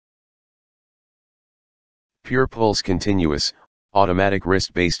Pure Pulse Continuous, automatic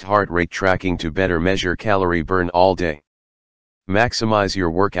wrist-based heart rate tracking to better measure calorie burn all day. Maximize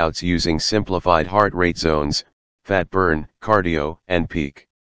your workouts using simplified heart rate zones, fat burn, cardio, and peak.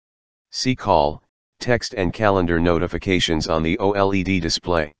 See call, text and calendar notifications on the OLED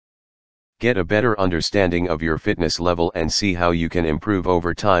display. Get a better understanding of your fitness level and see how you can improve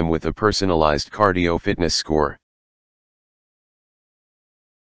over time with a personalized cardio fitness score.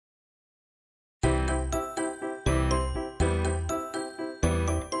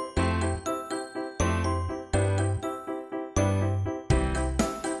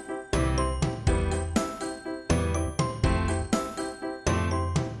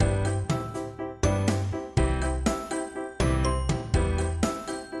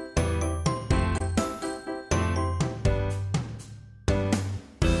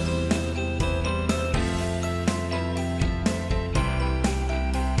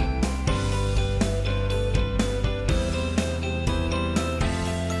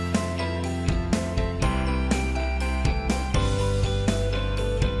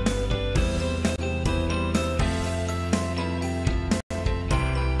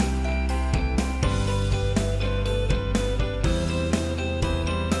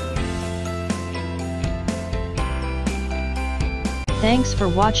 Thanks for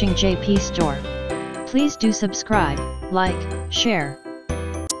watching JP Store. Please do subscribe, like, share.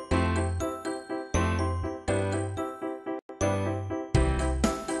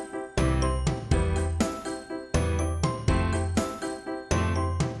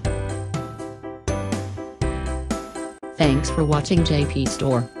 Thanks for watching JP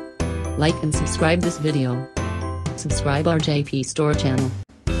Store. Like and subscribe this video. Subscribe our JP Store channel.